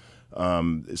game.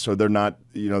 So they're not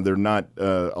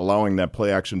allowing that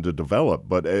play action to develop.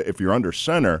 But if you're under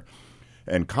center,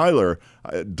 and Kyler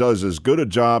does as good a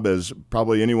job as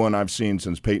probably anyone I've seen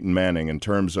since Peyton Manning in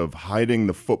terms of hiding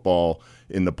the football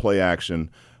in the play action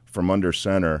from under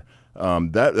center,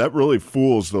 that really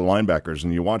fools the linebackers.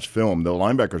 And you watch film, the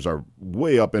linebackers are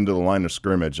way up into the line of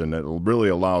scrimmage, and it really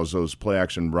allows those play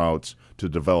action routes to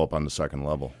develop on the second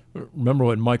level. Remember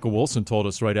what Michael Wilson told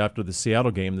us right after the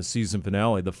Seattle game, the season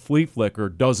finale, the flea flicker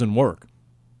doesn't work.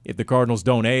 If the Cardinals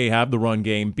don't, A, have the run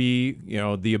game, B,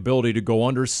 the ability to go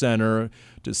under center,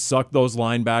 to suck those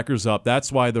linebackers up,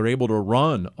 that's why they're able to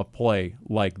run a play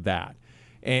like that.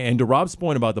 And to Rob's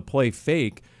point about the play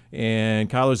fake and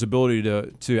Kyler's ability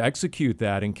to execute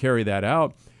that and carry that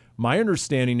out, my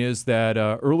understanding is that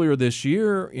earlier this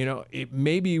year, it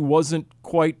maybe wasn't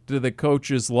quite to the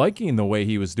coach's liking the way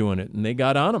he was doing it, and they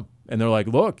got on him. And they're like,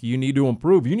 look, you need to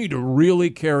improve. You need to really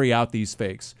carry out these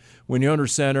fakes. When you're under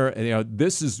center,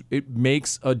 it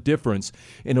makes a difference.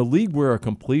 In a league where a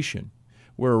completion,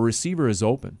 where a receiver is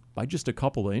open by just a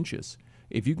couple of inches,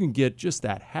 if you can get just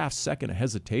that half second of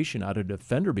hesitation out of a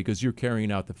defender because you're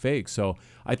carrying out the fake. So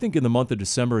I think in the month of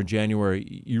December and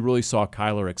January, you really saw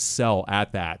Kyler excel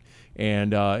at that.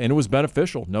 And it was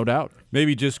beneficial, no doubt.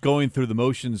 Maybe just going through the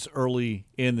motions early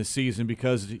in the season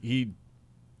because he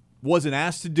wasn't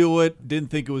asked to do it, didn't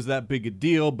think it was that big a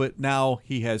deal, but now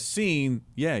he has seen,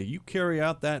 you carry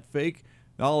out that fake,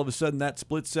 and all of a sudden that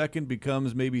split second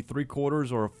becomes maybe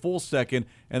 3/4 or a full second,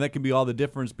 and that can be all the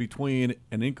difference between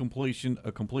an incompletion,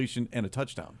 a completion, and a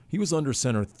touchdown. He was under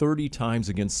center 30 times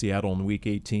against Seattle in Week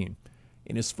 18.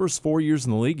 In his first 4 years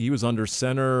in the league, he was under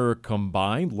center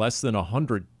combined less than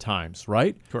 100 times,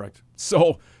 right? Correct.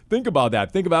 So think about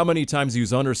that. Think of how many times he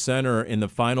was under center in the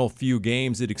final few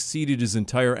games. It exceeded his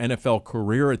entire NFL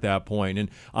career at that point. And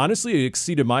honestly, it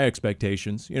exceeded my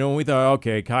expectations. When we thought,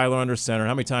 okay, Kyler under center,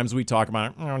 how many times we talk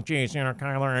about, geez,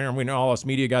 Kyler, and we know all us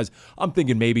media guys. I'm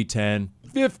thinking maybe 10,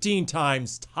 15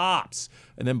 times tops.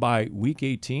 And then by Week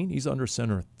 18, he's under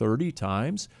center 30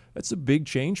 times. That's a big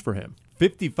change for him.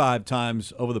 55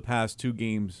 times over the past 2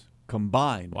 games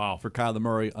combined. Wow. For Kyler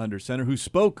Murray under center, who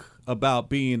spoke about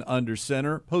being under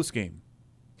center post-game.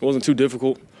 It wasn't too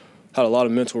difficult. Had a lot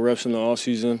of mental reps in the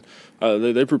offseason.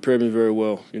 They prepared me very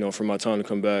well, for my time to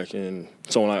come back. And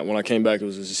so when I came back, it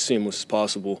was as seamless as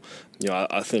possible.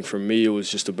 I think for me, it was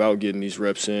just about getting these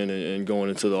reps in and going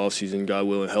into the offseason, God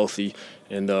willing, healthy.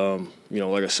 And,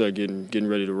 like I said, getting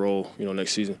ready to roll,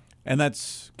 next season. And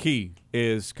that's key,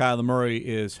 is Kyler Murray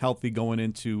is healthy going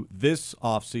into this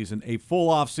offseason, a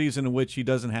full offseason in which he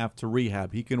doesn't have to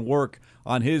rehab. He can work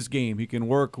on his game. He can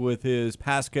work with his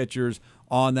pass catchers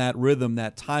on that rhythm,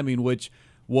 that timing, which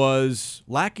was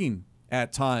lacking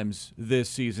at times this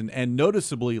season, and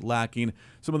noticeably lacking.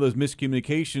 Some of those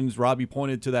miscommunications, Robbie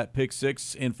pointed to that pick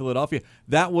 6 in Philadelphia.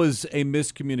 That was a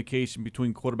miscommunication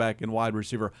between quarterback and wide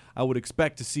receiver. I would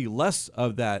expect to see less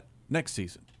of that next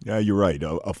season. Yeah, you're right.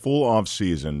 A full off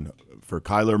season for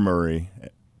Kyler Murray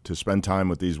to spend time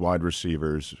with these wide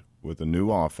receivers with a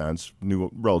new offense,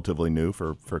 relatively new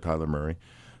for Kyler Murray.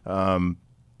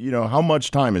 How much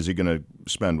time is he going to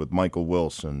spend with Michael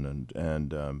Wilson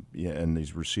and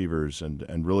these receivers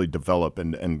and really develop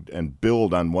and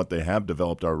build on what they have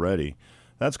developed already?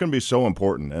 That's going to be so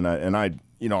important. And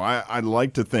I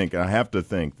like to think, and I have to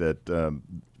think that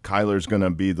Kyler's going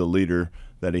to be the leader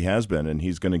that he has been, and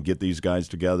he's going to get these guys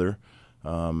together.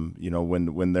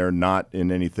 When they're not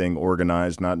in anything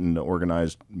organized, not in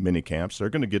organized mini camps,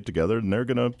 they're going to get together and they're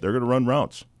going to run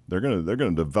routes. They're going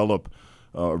to develop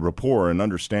rapport and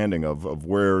understanding of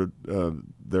where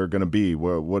they're going to be,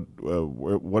 what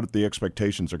the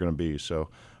expectations are going to be. So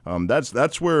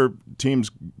that's where teams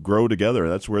grow together.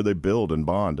 That's where they build and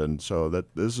bond. And so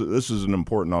this is an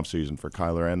important offseason for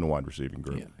Kyler and the wide receiving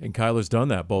group. Yeah. And Kyler's done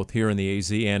that both here in the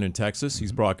AZ and in Texas.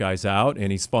 He's brought guys out,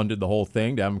 and he's funded the whole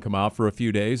thing to have them come out for a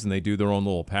few days, and they do their own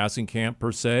little passing camp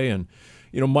per se. And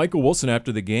Michael Wilson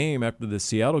after the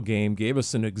Seattle game, gave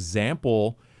us an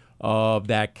example of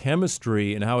that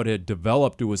chemistry and how it had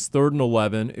developed. It was 3rd and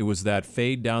 11. It was that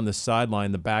fade down the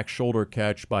sideline, the back shoulder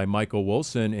catch by Michael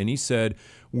Wilson. And he said,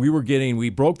 we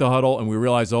broke the huddle and we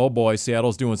realized, oh boy,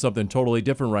 Seattle's doing something totally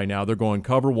different right now. They're going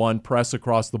cover 1, press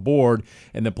across the board,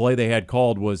 and the play they had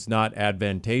called was not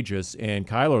advantageous. And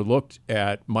Kyler looked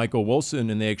at Michael Wilson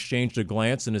and they exchanged a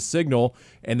glance and a signal,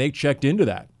 and they checked into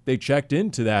that.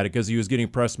 Because he was getting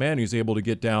press man. He was able to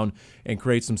get down and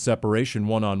create some separation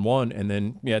one-on-one, and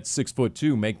then at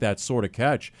 6'2", make that sort of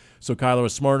catch. So Kyler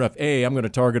was smart enough, A, I'm going to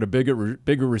target a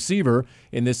bigger receiver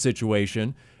in this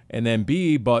situation, and then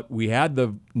B, but we had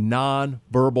the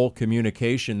non-verbal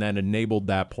communication that enabled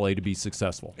that play to be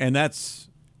successful. And that's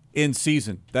in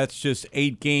season. That's just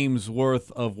 8 games worth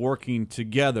of working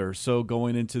together. So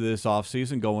going into this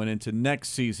offseason, going into next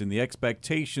season, the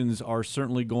expectations are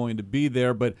certainly going to be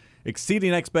there, but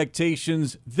exceeding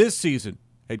expectations this season.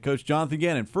 Head coach Jonathan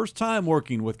Gannon, first time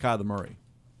working with Kyler Murray.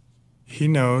 He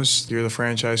knows you're the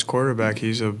franchise quarterback.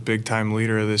 He's a big-time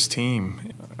leader of this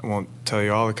team. I won't tell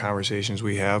you all the conversations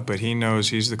we have, but he knows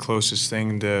he's the closest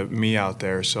thing to me out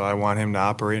there. So I want him to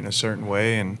operate in a certain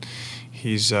way, and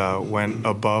he's went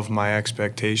above my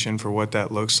expectation for what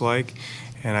that looks like.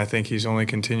 And I think he's only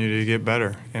continued to get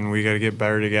better, and we got to get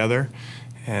better together,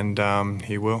 and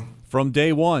he will. From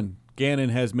day one, Gannon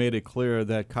has made it clear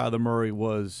that Kyler Murray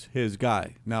was his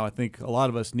guy. Now, I think a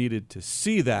lot of us needed to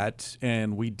see that,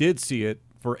 and we did see it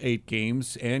for 8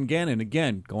 games. And Gannon,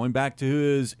 again, going back to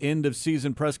his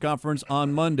end-of-season press conference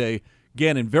on Monday,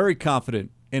 Gannon very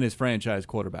confident in his franchise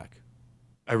quarterback.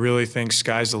 I really think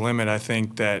sky's the limit. I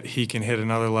think that he can hit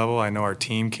another level. I know our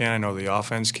team can. I know the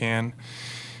offense can.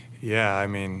 Yeah, I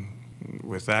mean,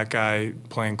 with that guy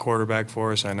playing quarterback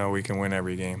for us, I know we can win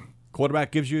every game.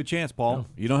 Quarterback gives you a chance, Paul.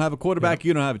 Yeah. You don't have a quarterback,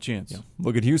 you don't have a chance. Yeah.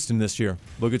 Look at Houston this year.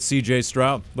 Look at C.J.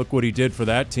 Stroud. Look what he did for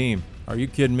that team. Are you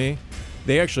kidding me?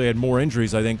 They actually had more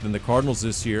injuries, I think, than the Cardinals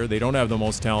this year. They don't have the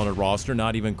most talented roster,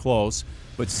 not even close.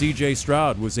 But C.J.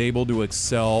 Stroud was able to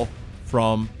excel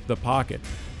from the pocket.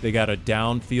 They got a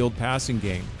downfield passing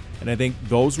game. And I think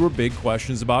those were big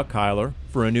questions about Kyler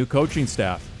for a new coaching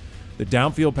staff. The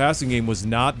downfield passing game was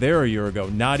not there a year ago,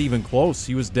 not even close.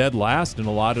 He was dead last in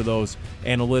a lot of those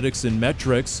analytics and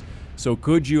metrics. So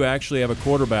could you actually have a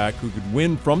quarterback who could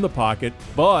win from the pocket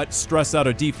but stress out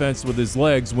a defense with his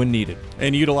legs when needed?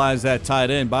 And utilize that tight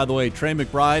end. By the way, Trey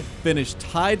McBride finished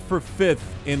tied for 5th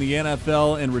in the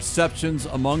NFL in receptions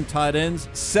among tight ends,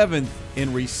 7th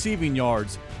in receiving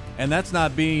yards. And that's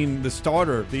not being the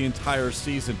starter the entire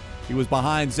season. He was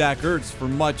behind Zach Ertz for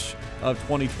much of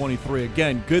 2023.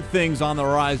 Again, good things on the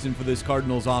horizon for this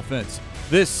Cardinals offense.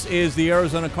 This is the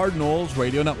Arizona Cardinals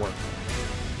Radio Network.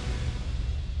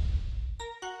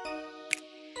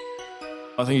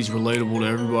 I think he's relatable to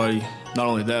everybody. Not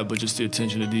only that, but just the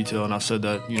attention to detail. And I've said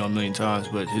that, a million times,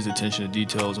 but his attention to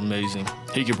detail is amazing.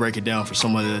 He could break it down for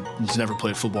somebody that's never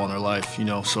played football in their life,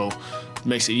 so it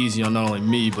makes it easy on not only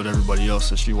me, but everybody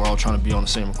else. We're all trying to be on the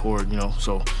same accord,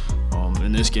 So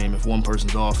in this game, if one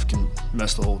person's off, it can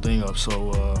mess the whole thing up.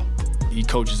 So he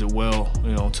coaches it well,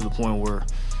 to the point where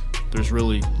there's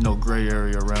really no gray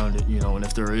area around it, and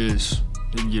if there is,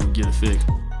 he can get it fixed.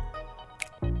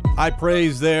 High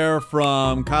praise there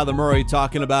from Kyler Murray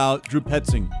talking about Drew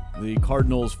Petzing, the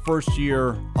Cardinals'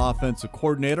 first-year offensive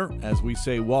coordinator. As we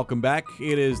say, welcome back.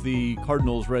 It is the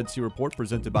Cardinals Red Sea Report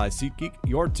presented by SeatGeek,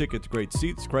 your ticket to great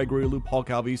seats. Craig Rilou, Paul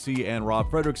Calvisi, and Rob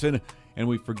Fredrickson. And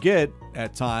we forget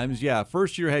at times,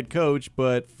 first-year head coach,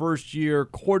 but first-year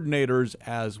coordinators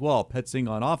as well. Petzing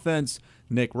on offense,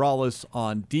 Nick Rollis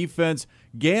on defense.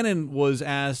 Gannon was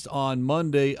asked on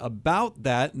Monday about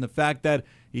that and the fact that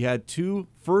he had 2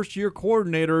 first-year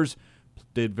coordinators,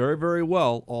 did very, very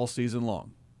well all season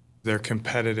long. Their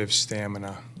competitive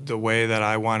stamina, the way that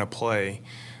I want to play,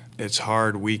 it's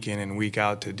hard week in and week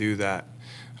out to do that.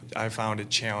 I found it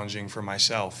challenging for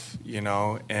myself,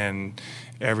 and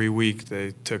every week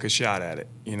they took a shot at it,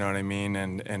 you know what I mean,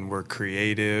 and were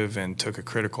creative and took a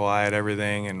critical eye at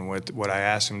everything and what I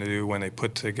asked them to do when they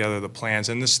put together the plans,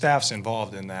 and the staff's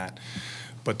involved in that.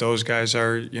 But those guys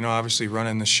are, obviously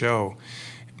running the show.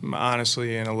 I'm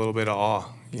honestly in a little bit of awe,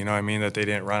 that they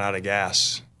didn't run out of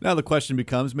gas. Now the question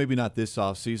becomes, maybe not this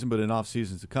offseason, but in off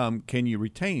seasons to come, can you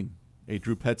retain a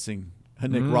Drew Petzing, a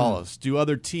Nick Rollis? Do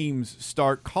other teams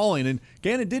start calling? And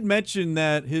Gannon did mention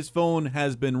that his phone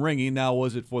has been ringing. Now,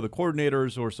 was it for the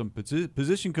coordinators or some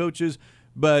position coaches?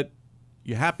 But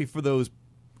you're happy for those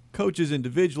coaches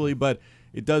individually, but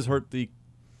it does hurt the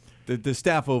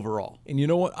staff overall. And you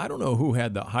know what? I don't know who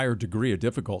had the higher degree of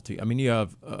difficulty. I mean, you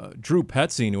have Drew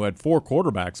Petzing, who had 4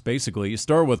 quarterbacks, basically. You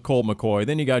start with Colt McCoy.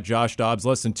 Then you got Josh Dobbs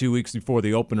less than 2 weeks before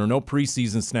the opener. No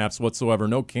preseason snaps whatsoever.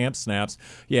 No camp snaps.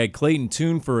 You had Clayton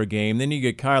Tune for a game. Then you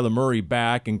get Kyler Murray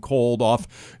back and Cold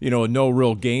off, no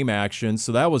real game action.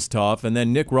 So that was tough. And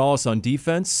then Nick Rollis on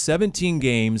defense, 17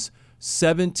 games,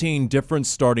 17 different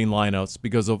starting lineups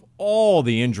because of all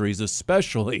the injuries,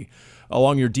 especially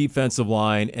along your defensive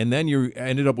line, and then you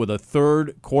ended up with a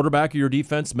 3rd quarterback of your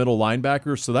defense, middle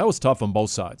linebacker, so that was tough on both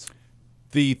sides.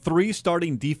 The 3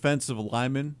 starting defensive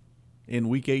linemen in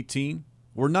Week 18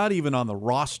 were not even on the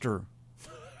roster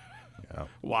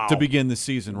to begin the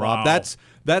season, Rob. Wow.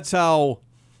 That's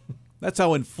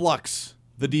how in flux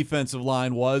the defensive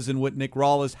line was and what Nick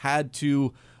Rollis had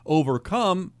to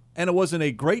overcome, and it wasn't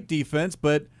a great defense,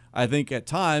 but I think at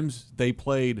times they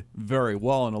played very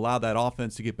well and allowed that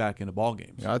offense to get back into ball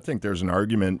games. I think there's an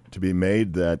argument to be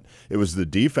made that it was the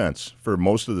defense for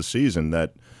most of the season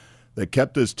that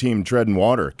kept this team treading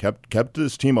water, kept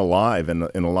this team alive in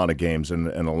a lot of games, and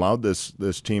allowed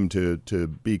this team to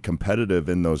be competitive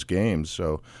in those games.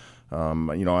 So,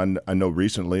 I know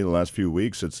recently, the last few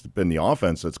weeks, it's been the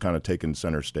offense that's kind of taken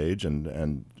center stage,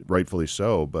 and rightfully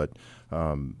so. But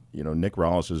Nick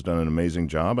Rollis has done an amazing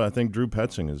job. I think Drew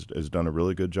Petzing has done a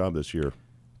really good job this year.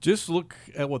 Just look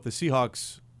at what the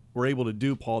Seahawks were able to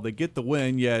do, Paul. They get the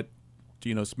win, yet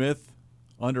Geno Smith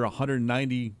under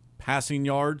 190 passing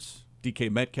yards. DK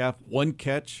Metcalf, 1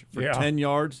 catch for 10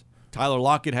 yards. Tyler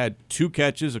Lockett had 2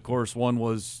 catches. Of course, one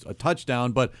was a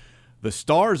touchdown. But the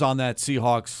stars on that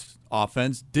Seahawks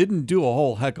offense didn't do a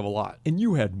whole heck of a lot. And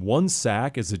you had 1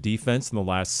 sack as a defense in the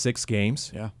last 6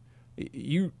 games. Yeah.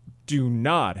 You do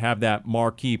not have that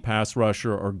marquee pass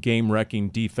rusher or game-wrecking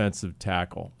defensive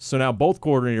tackle. So now both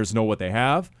coordinators know what they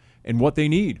have and what they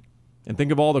need. And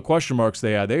think of all the question marks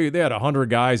they had. They had 100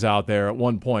 guys out there at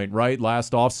one point, right?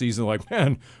 Last offseason, like,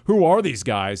 man, who are these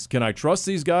guys? Can I trust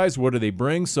these guys? What do they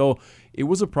bring? So it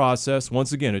was a process.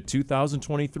 Once again, a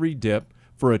 2023 dip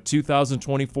for a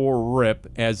 2024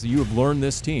 rip as you have learned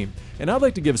this team. And I'd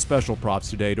like to give special props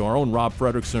today to our own Rob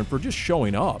Fredrickson for just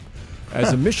showing up.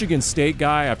 As a Michigan State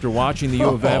guy, after watching the U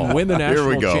of M win the Here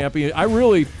we national go. champion, I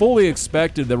really fully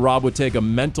expected that Rob would take a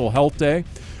mental health day,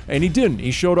 and he didn't.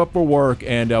 He showed up for work,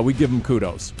 and we give him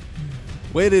kudos.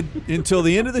 Waited until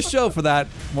the end of the show for that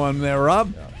one there,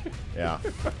 Rob. Yeah.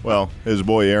 Well, his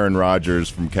boy Aaron Rodgers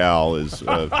from Cal is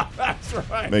That's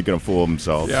right. making a fool of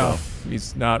himself. Yeah, So.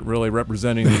 he's not really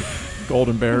representing the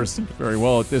Golden Bears very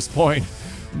well at this point.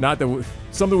 Not that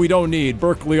something we don't need.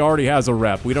 Berkeley already has a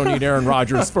rep. We don't need Aaron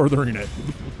Rodgers furthering it.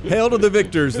 Hail to the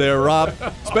victors there, Rob.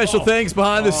 Special thanks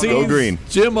behind the scenes. Go Green.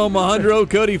 Jim Omohundro,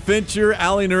 Cody Fincher,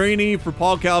 Ali Narini. For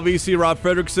Paul Calvisi, Rob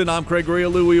Fredrickson, I'm Craig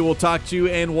Rialou. We will talk to you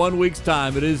in 1 week's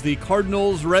time. It is the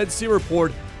Cardinals Red Sea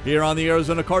Report here on the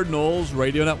Arizona Cardinals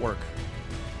Radio Network.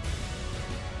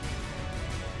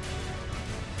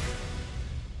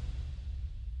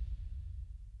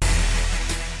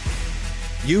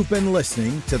 You've been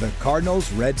listening to the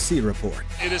Cardinals Red Sea Report.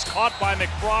 It is caught by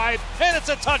McBride, and it's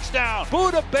a touchdown.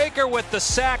 Buda Baker with the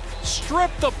sack,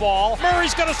 stripped the ball.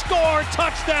 Murray's going to score,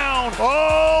 touchdown.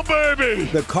 Oh, baby!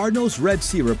 The Cardinals Red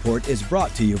Sea Report is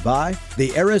brought to you by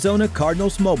the Arizona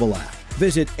Cardinals mobile app.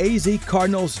 Visit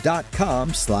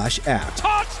azcardinals.com/app.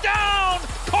 Touchdown!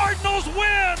 Cardinals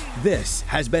win! This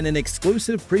has been an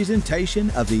exclusive presentation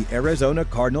of the Arizona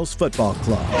Cardinals Football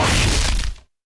Club.